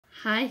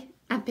Hi,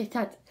 I'm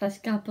Peter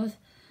Scalpels.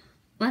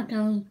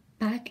 Welcome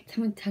back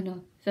to my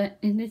channel. So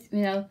in this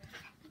video,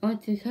 I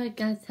want to show you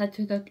guys how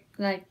to look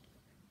like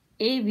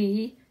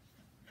Evie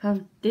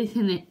from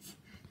Descendants.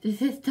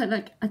 This is the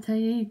look I tell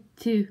you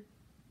to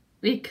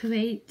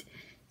recreate.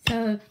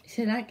 So if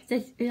you like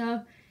this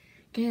video,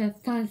 give a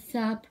thumbs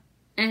up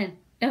and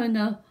let me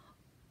know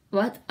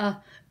what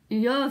are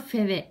your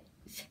favorite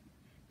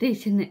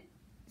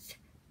Descendants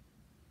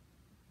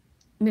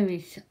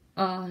movies.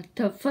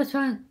 The first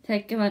one,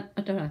 second one,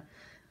 or the one.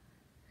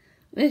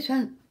 Which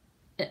one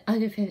are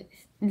your favorites?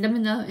 Let me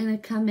know in the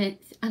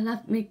comments. I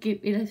love making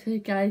videos for you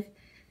guys.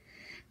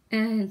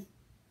 And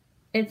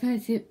if I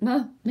see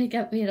more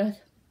makeup videos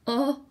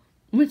or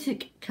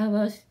music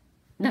covers,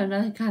 let me know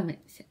in the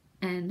comments.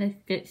 And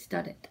let's get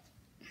started.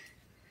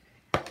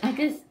 I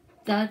guess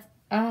start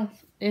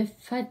off with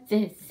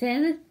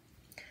Descendants.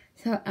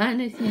 So I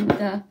understand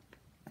the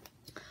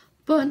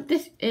but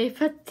this is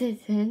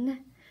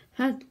Descendants.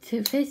 How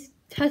to face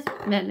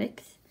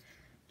cosmetics.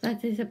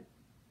 That is the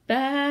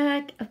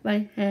back of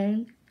my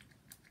hand.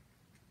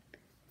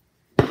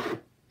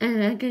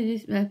 And I can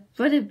use my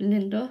body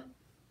blender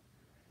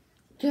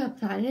to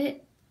apply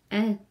it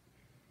and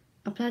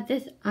apply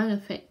this on the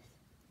face.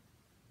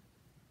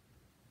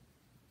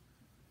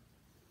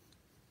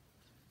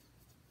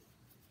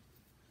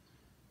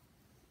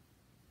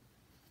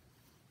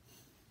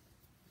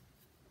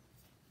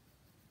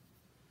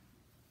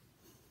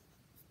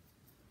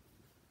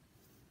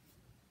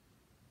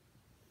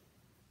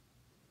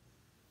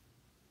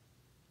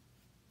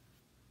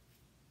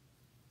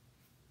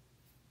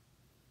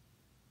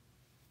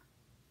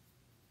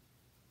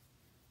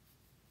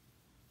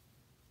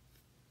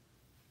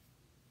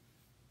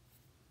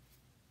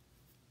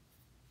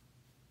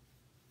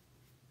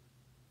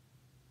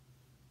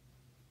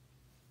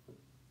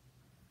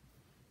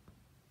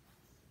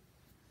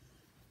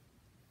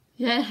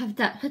 Yeah, I have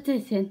that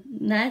foundation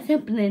nice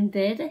and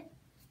blended.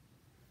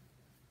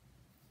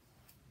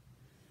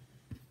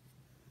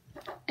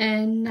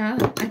 And now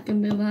I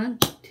can move on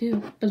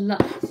to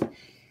blush.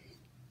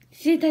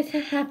 See that I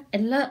have a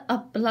lot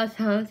of blush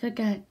on, so I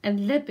got a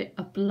little bit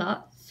of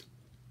blush.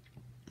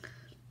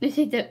 This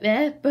is the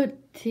Rare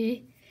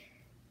Beauty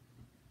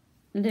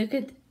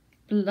Liquid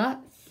Blush.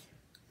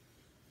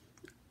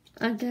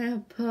 I'm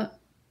gonna put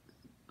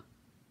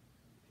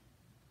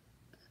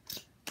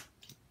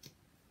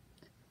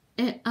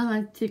it on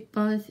my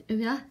cheekbones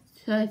area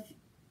so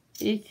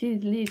it's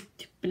easily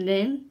to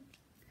blend.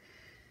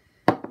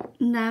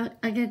 Now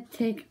I'm gonna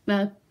take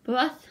my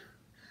brush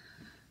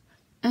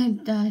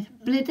and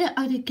blend it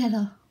all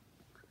together.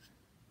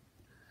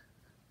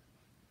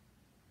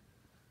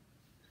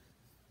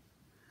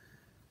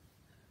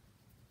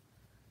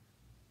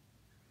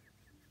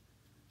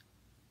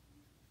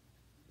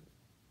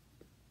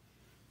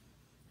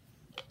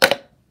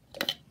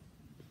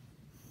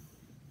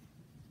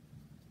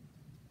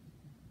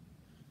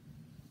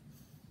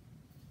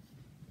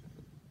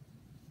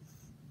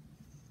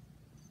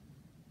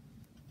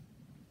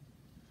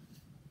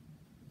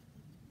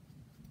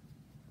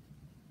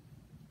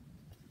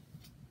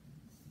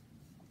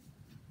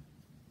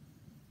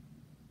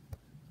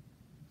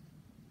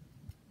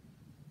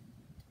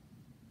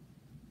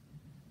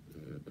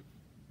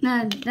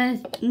 Now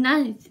that's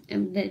nice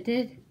and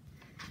blended.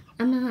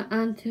 I'm moving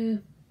on to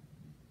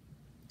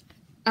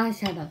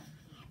eyeshadow.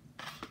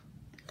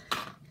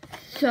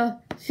 So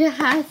she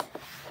has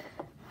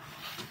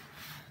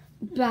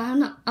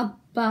brown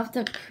above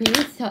the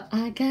crease, so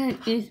I can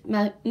use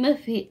my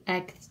MORPHE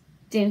X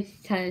James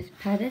Charles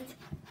palette.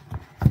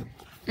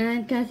 And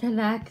I'm gonna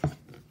select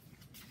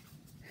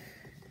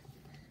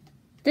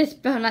this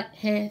brown light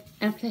here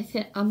and place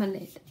it on my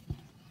lid.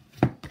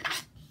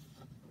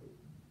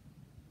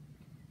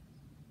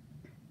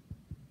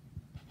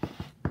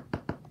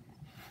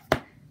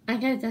 I'm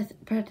gonna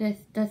just put this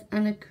just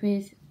on the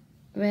crease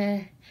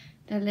where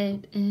the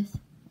lid is.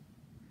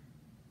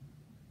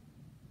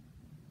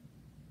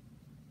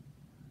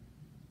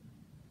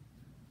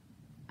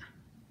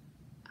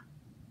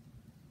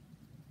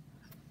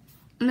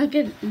 I'm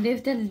gonna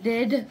leave the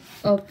lid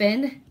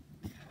open.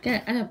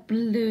 Gonna add a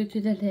blue to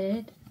the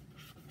lid.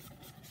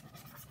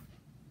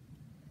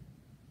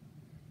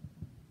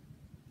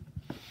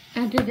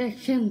 And do the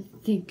same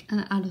thing on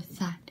the other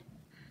side.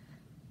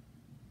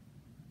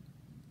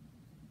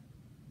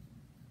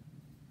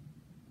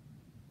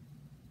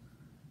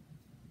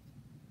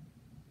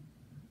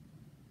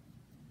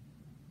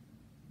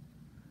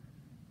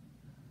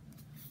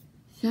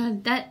 So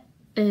that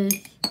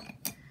is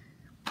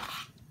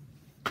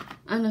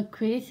on the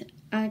crease.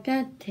 I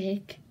gotta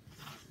take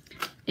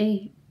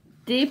a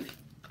deep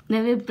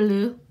navy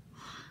blue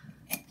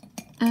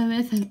and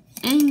with an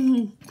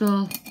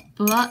angle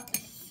brush,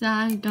 so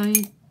I'm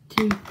going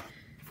to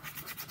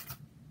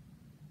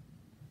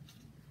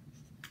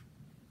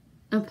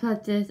apply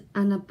this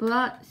on a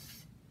brush,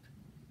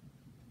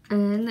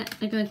 and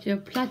I'm going to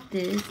apply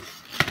this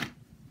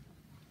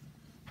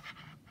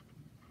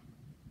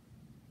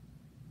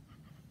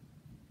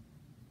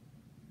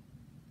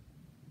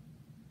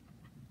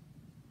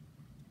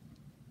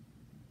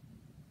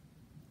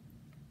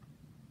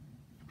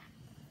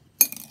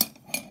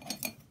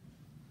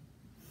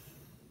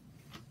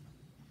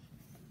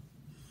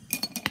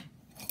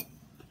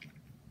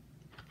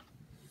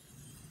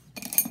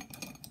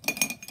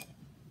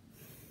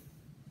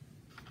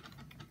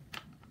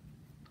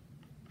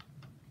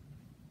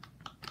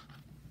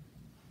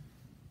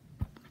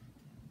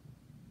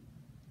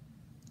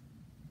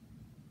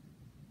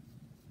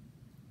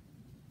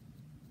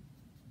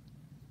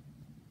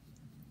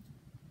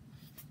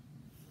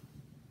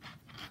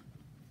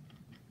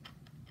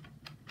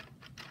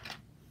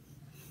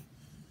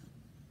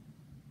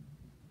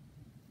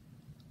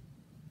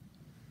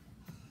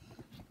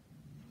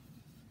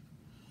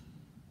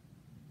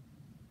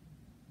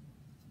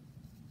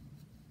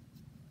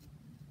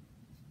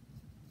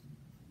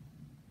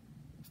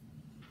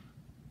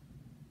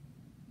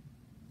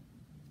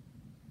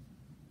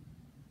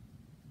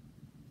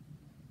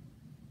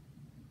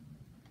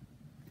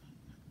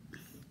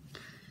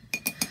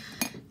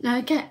Now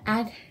I can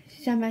add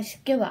some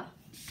mascara.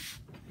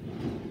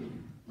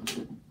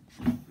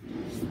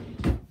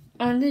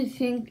 I'm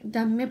using the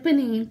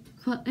Maybelline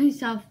Cotton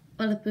Soft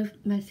Waterproof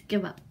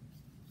Mascara.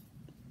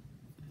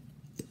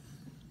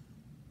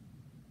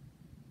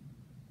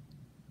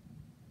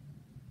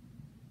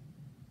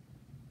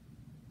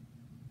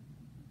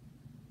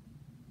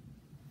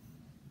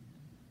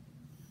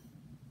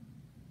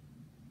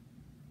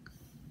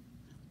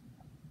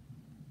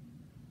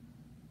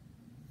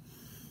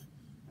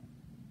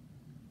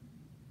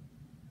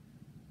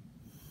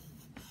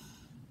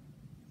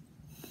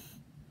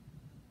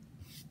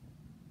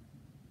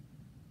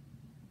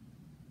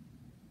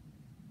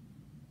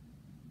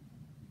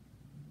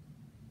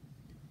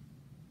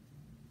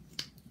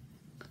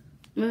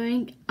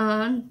 Moving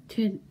on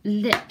to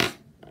lips.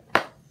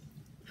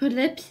 For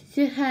lips,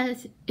 she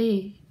has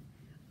a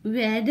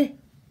red,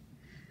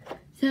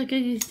 so I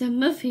can use the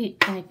MORPHE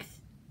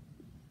X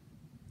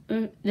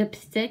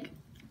lipstick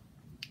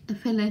to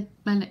fill in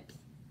my lips.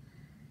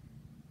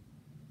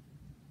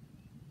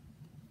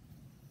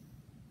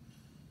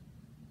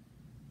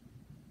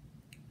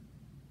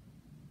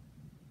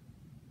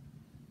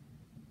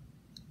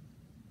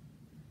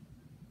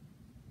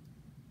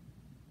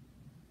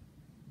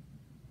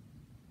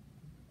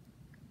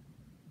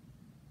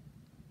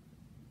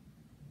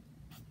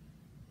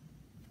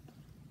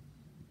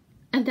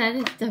 And that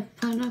is the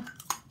final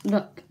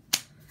look.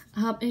 I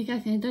hope you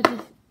guys enjoyed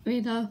this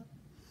video.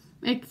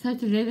 Make sure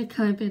to leave a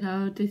comment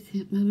below to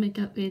see my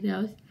makeup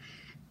videos.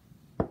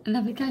 I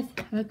love you guys.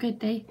 Have a good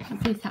day.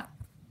 Peace out.